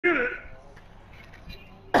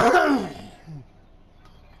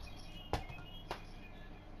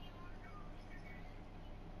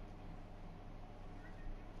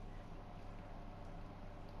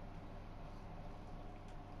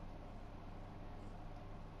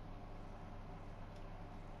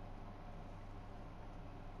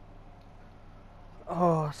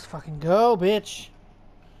Let's fucking go, bitch.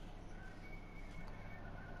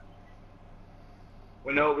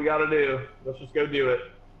 We know what we gotta do. Let's just go do it.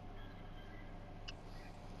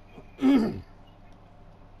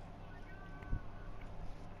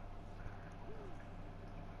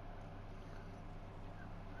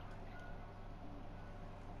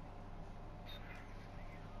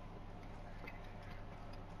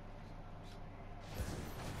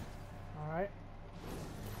 Alright.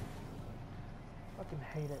 Fucking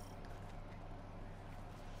hate it.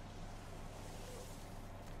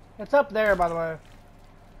 It's up there, by the way.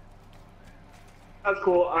 That's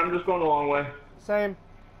cool. I'm just going the long way. Same.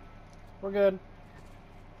 We're good.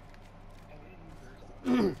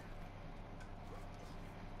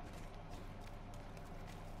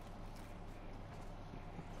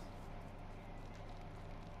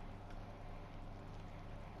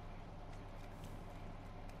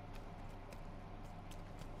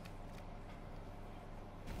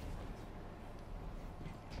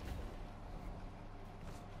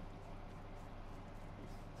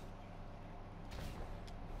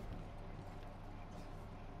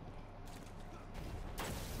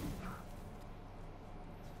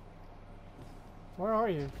 Where are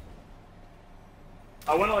you?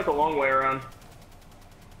 I went like a long way around.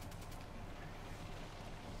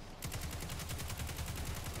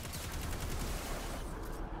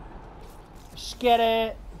 Just get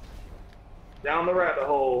it. Down the rabbit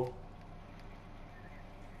hole.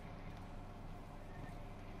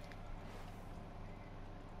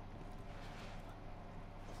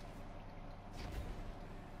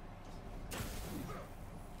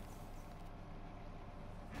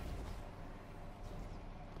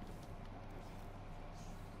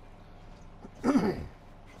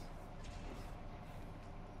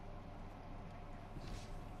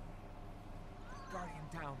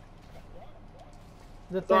 Down.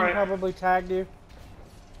 The thing Sorry. probably tagged you.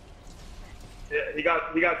 Yeah, he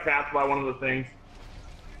got tapped by one of the things.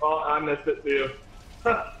 Oh, I missed it too.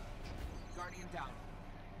 Guardian down.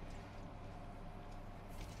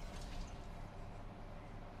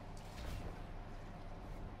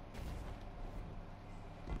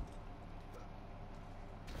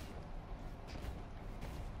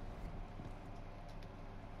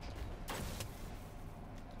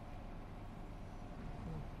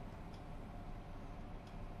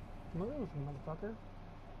 Move, motherfucker.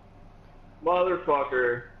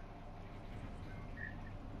 Motherfucker.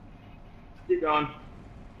 Keep going.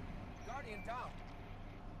 Guardian down.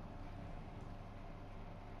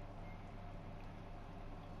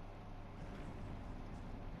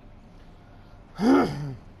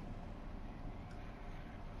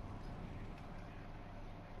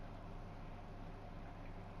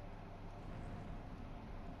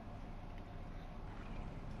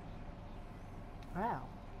 Wow.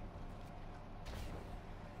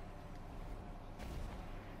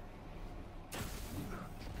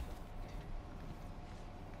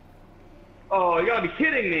 Oh, you gotta be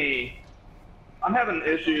kidding me. I'm having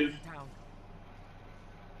issues. Down.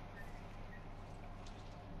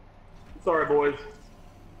 Sorry, boys.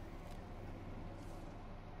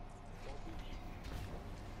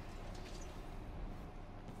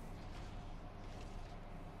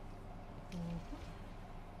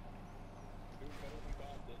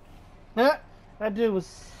 That dude was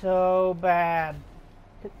so bad.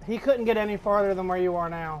 He couldn't get any farther than where you are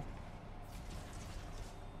now.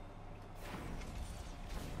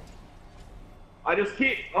 I just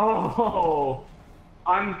keep. Oh,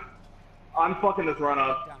 I'm fucking this run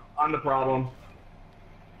up. I'm the problem.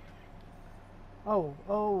 Oh,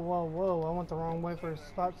 whoa, whoa. I went the wrong way for a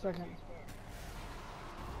spot second.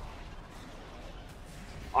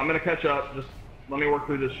 I'm gonna catch up. Just let me work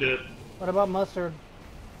through this shit. What about mustard?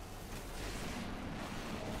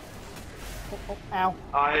 Oh, ow.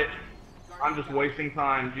 I'm just wasting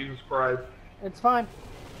time. Jesus Christ. It's fine.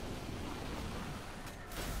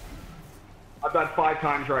 I've died 5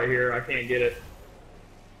 times right here. I can't get it.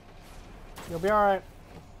 You'll be alright.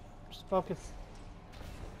 Just focus.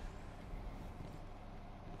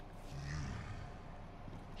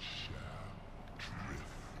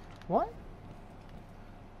 What?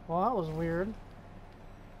 Well, that was weird.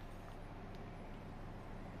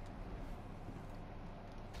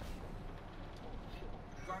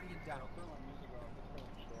 Guardian down.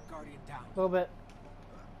 Guardian down. A little bit.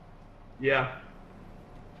 Yeah.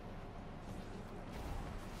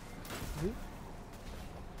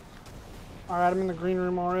 Alright, I'm in the green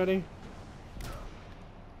room already.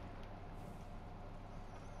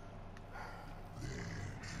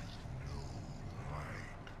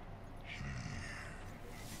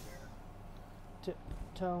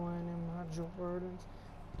 Tiptoeing in my Jordans.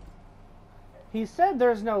 He said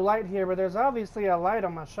there's no light here, but there's obviously a light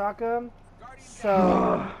on my shotgun. Guardian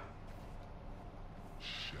down. So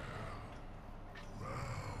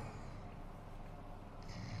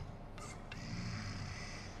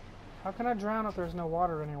how can I drown if there's no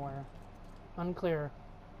water anywhere? Unclear.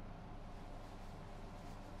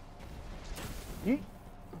 Yeet.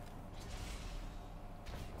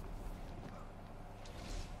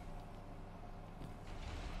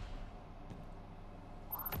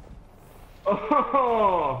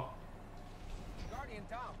 Oh! Guardian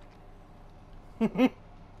down.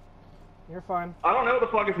 You're fine. I don't know what the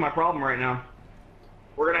fuck is my problem right now.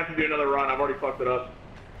 We're gonna have to do another run. I've already fucked it up.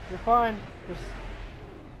 You're fine.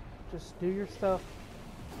 Just do your stuff.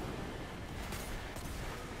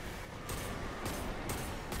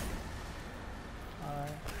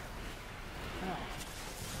 Alright. Ow.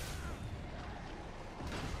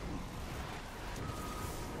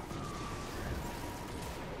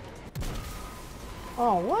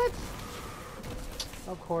 Oh, what?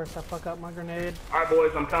 Of course, I fuck up my grenade. Alright,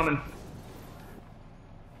 boys, I'm coming.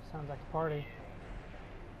 Sounds like a party.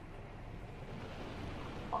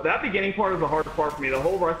 That beginning part is the hardest part for me. The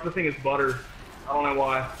whole rest of the thing is butter. I don't know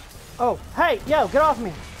why. Oh, hey, yo, get off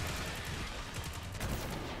me.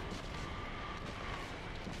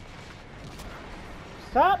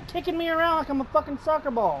 Stop kicking me around like I'm a fucking soccer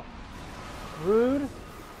ball. Rude.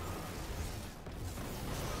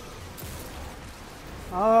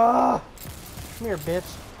 Ah, come here, bitch.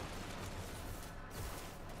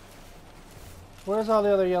 Where's all the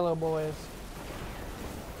other yellow boys?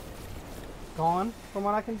 Gone, from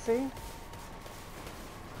what I can see.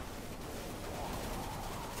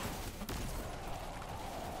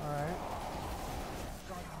 Alright.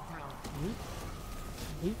 Guardian down. Yeet.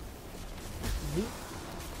 Yeet. Yeet.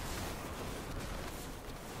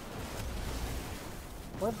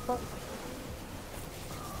 What the fuck?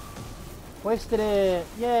 Wasted it!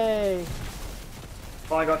 Yay!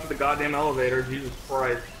 Finally got to the goddamn elevator. Jesus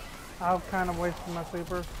Christ. I've kind of wasted my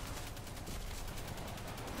super.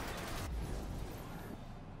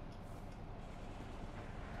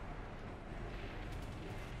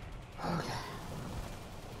 Okay.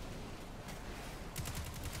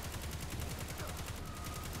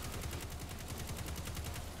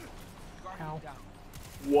 Guardian Ow. down.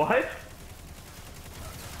 What?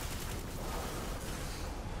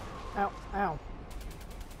 Ow, ow.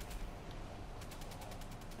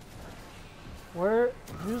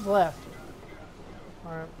 Who's left?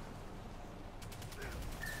 Alright.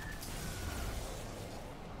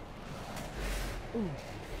 Ooh.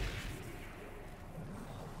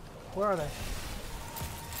 Where are they?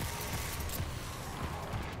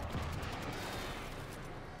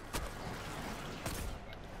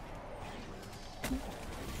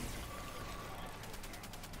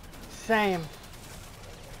 Shame.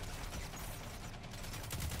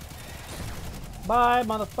 Bye,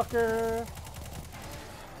 motherfucker.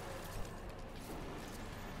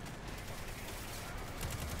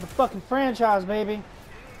 The fucking franchise, baby.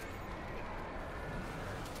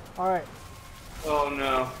 Alright. Oh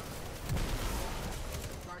no.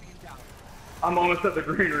 Guardian down. I'm almost at the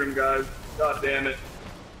green room, guys. God damn it.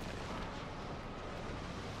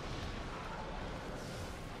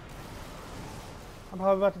 I'm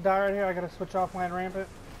probably about to die right here. I gotta switch off land rampant.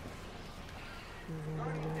 Gimme.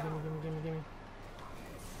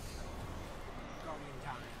 Guardian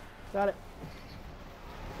down. Got it.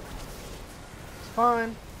 It's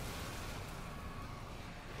fine.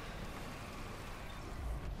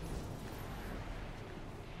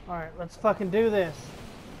 Alright, let's fucking do this.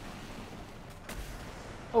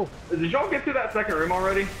 Oh, Did y'all get to that second room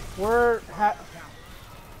already? we're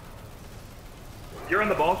You're in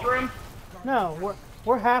the boss room? no,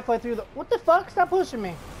 we're halfway through the. What the fuck? Stop pushing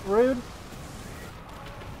me. Rude.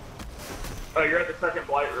 Oh, you're at the second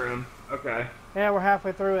blight room. Okay. Yeah, we're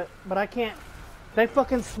halfway through it, but I can't. They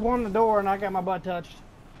fucking swarmed the door and I got my butt touched.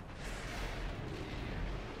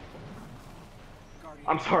 Guardian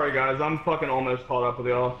I'm sorry, guys. I'm fucking almost caught up with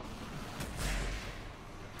y'all.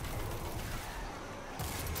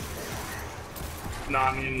 Nah,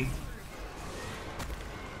 I mean...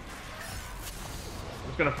 I'm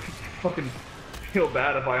just gonna fucking feel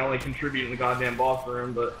bad if I only contribute in the goddamn boss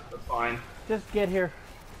room, but that's fine. Just get here.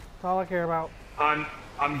 That's all I care about. I'm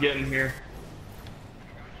getting here.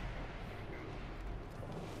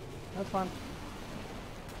 That's fine.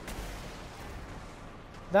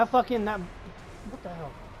 That. What the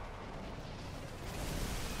hell?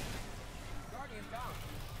 Guardian down.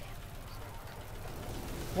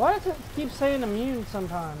 Why does it keep saying immune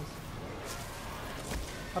sometimes?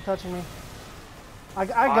 Stop touching me. I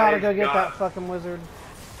gotta go get that fucking wizard.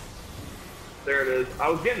 There it is. I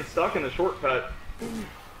was getting stuck in the shortcut.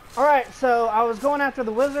 Alright, so I was going after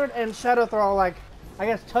the wizard and Shadow Thrall, like, I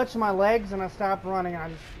guess touched my legs and I stopped running. I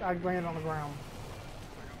landed on the ground.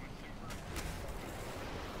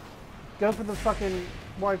 Go for the fucking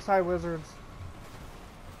white side wizards.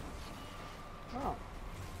 Oh.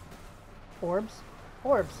 Orbs.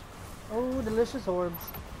 Orbs. Oh, delicious orbs.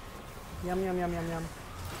 Yum, yum, yum, yum, yum.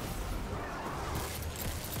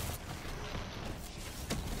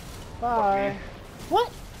 Bye. Okay.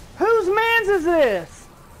 What? Whose man's is this?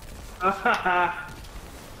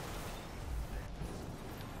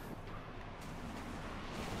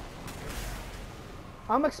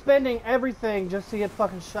 I'm expending everything just to get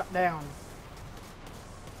fucking shut down.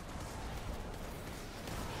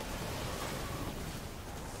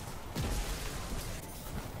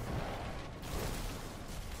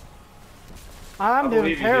 I'm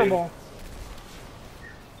doing terrible.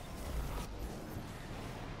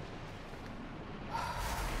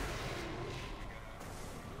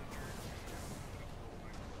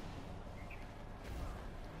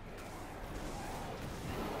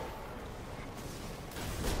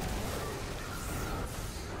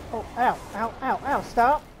 Oh, ow, ow, ow, ow,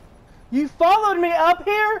 stop. You followed me up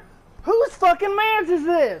here? Whose fucking man's is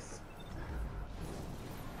this?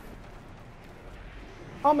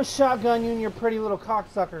 I'm gonna shotgun you and your pretty little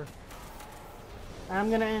cocksucker.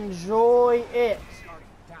 I'm gonna enjoy it.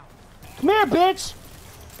 Come here, bitch!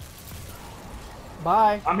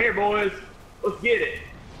 Bye. I'm here, boys. Let's get it.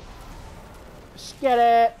 Let's get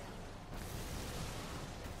it.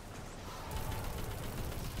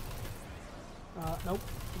 Nope.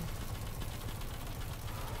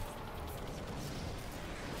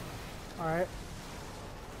 Alright.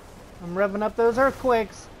 I'm revving up those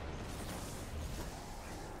earthquakes.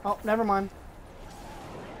 Oh, never mind.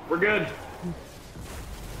 We're good.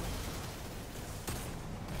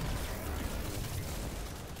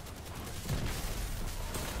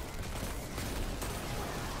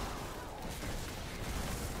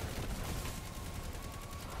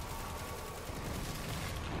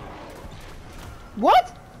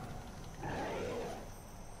 What?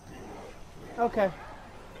 Okay.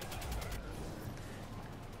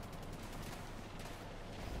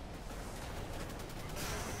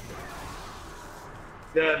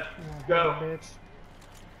 Dead. Oh, Go. bitch.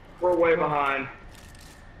 We're way behind.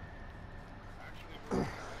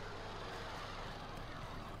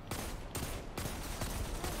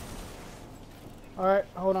 Alright,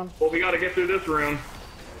 hold on. Well, we gotta get through this room.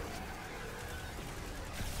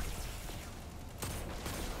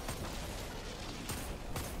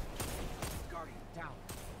 Guardian down.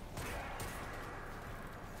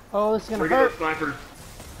 Oh, this is gonna We're hurt. getting snipers.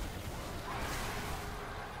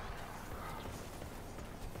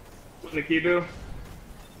 Nikibu.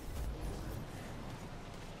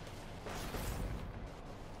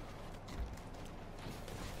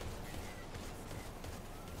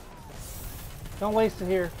 Don't waste it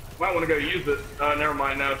here. Might want to go use it. Never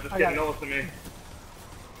mind. No, it's just I getting got it. close to me.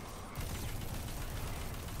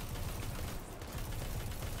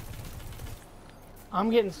 I'm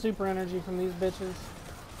getting super energy from these bitches.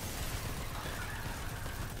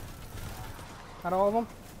 Got all of them?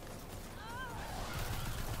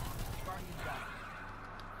 Guardian down.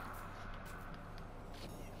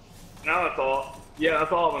 Now that's all. Yeah,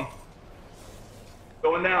 that's all of them.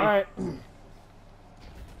 Going down. Alright.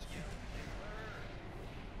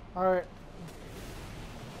 Alright.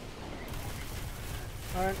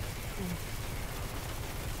 Alright.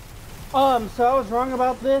 So I was wrong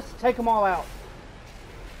about this. Take them all out.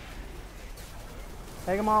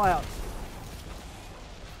 Take them all out.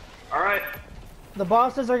 All right. The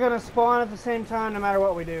bosses are gonna spawn at the same time no matter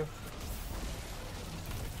what we do.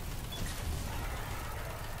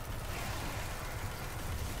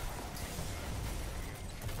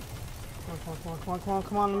 Come on,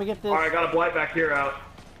 come on, let me get this. All right, got a blight back here out.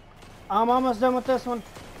 I'm almost done with this one.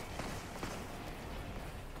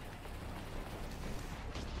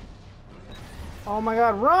 Oh my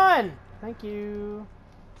god, run! Thank you.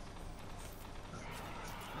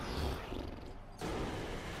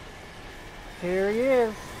 Here he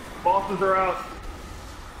is. Bosses are out.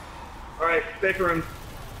 All right, safe rooms.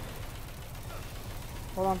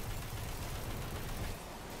 Hold on.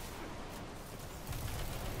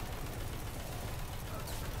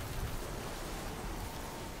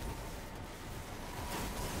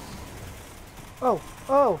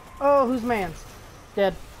 Oh, whose man's?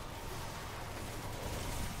 Dead.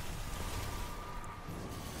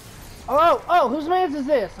 Oh, whose man's is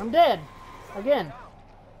this? I'm dead. Again.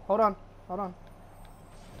 Hold on.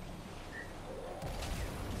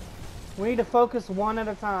 We need to focus one at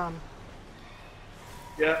a time.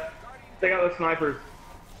 Yeah. Take out the snipers.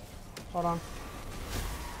 Hold on.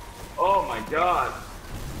 Oh my god.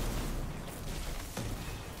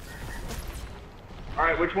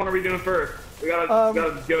 Alright, which one are we doing first? We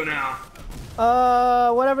gotta go now.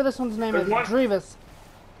 Whatever this one's name There's is. one- Drevis.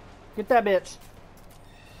 Get that bitch.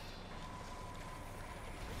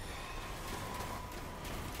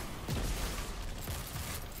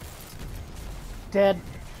 Dead.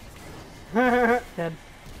 Dead.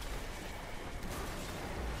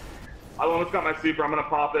 I almost got my super. I'm gonna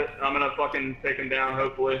pop it. I'm gonna fucking take him down,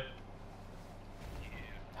 hopefully.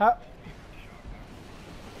 How?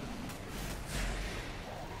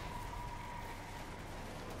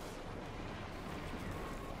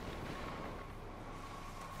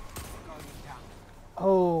 Guardian down.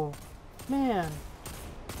 Oh, man.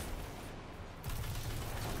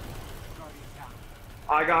 Guardian down.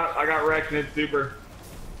 I got wrecked mid super.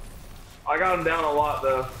 I got him down a lot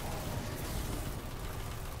though.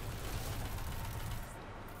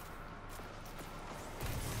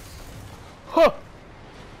 Huh.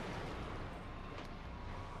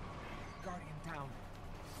 Guardian down.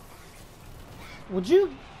 Would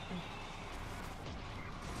you?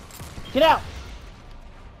 Get out.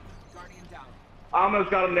 Guardian down. I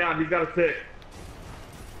almost got him down. He's got a 6.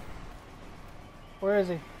 Where is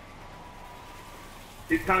he?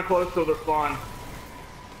 He's kind of close to the spawn.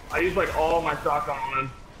 I used like all my shotgun on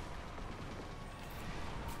him.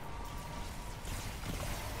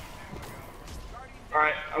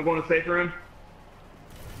 Alright, I'm going to safe room.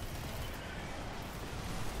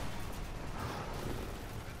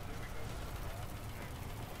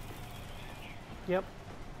 Yep.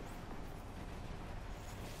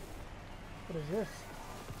 What is this?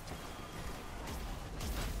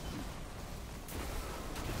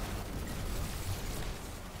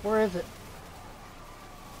 Where is it?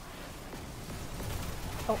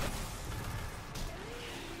 Oh.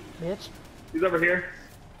 Bitch. He's over here.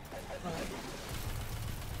 Alright.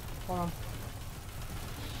 Hold on.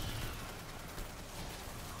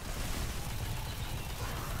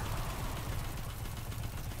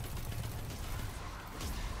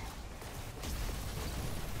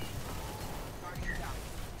 Guardian down.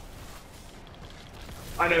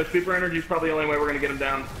 I know, super energy is probably the only way we're going to get him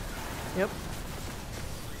down. Yep.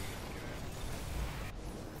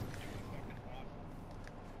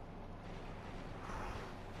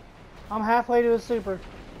 I'm halfway to a super.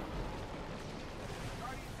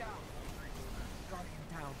 Guardian down. Guardian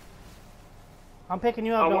down. I'm picking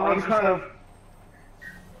you up. Don't I'm rush kind yourself. of...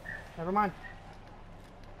 Never mind.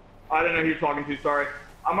 I didn't know who you were talking to, sorry.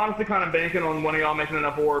 I'm honestly kind of banking on one of y'all making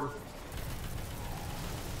enough orbs.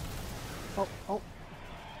 Oh, oh.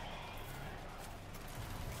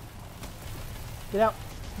 Get out.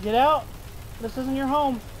 Get out. This isn't your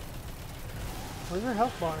home. Where's your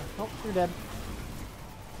health bar? Oh, you're dead.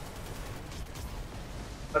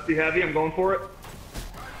 Let's see heavy, I'm going for it.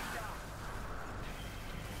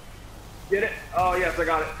 Get it? Oh yes, I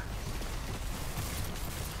got it.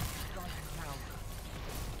 Guardian down.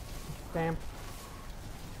 Damn.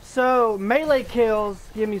 So, melee kills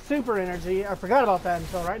give me super energy. I forgot about that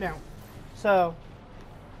until right now. So,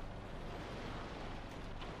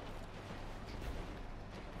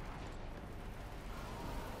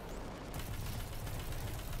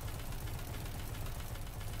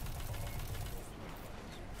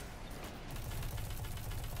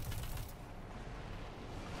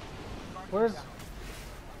 where's...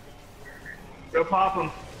 Go pop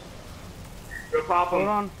him. Go pop him. Hold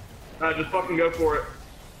on. Just fucking go for it.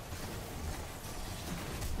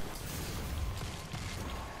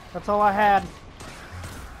 That's all I had.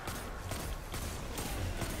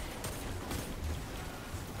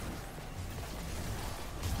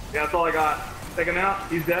 Yeah, that's all I got. Take him out.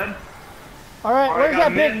 He's dead. Alright, All right, where's got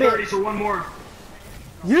that a big minute 30 bitch? for one more.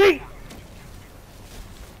 Yeet!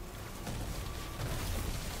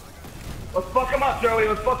 Let's fuck him up, Joey.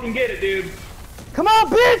 Let's fucking get it, dude. Come on,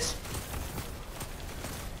 bitch!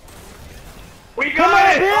 We Come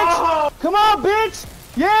got on, it! bitch! Oh! Come on, bitch!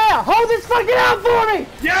 Yeah! Hold this fucking out for me!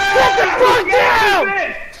 Yeah!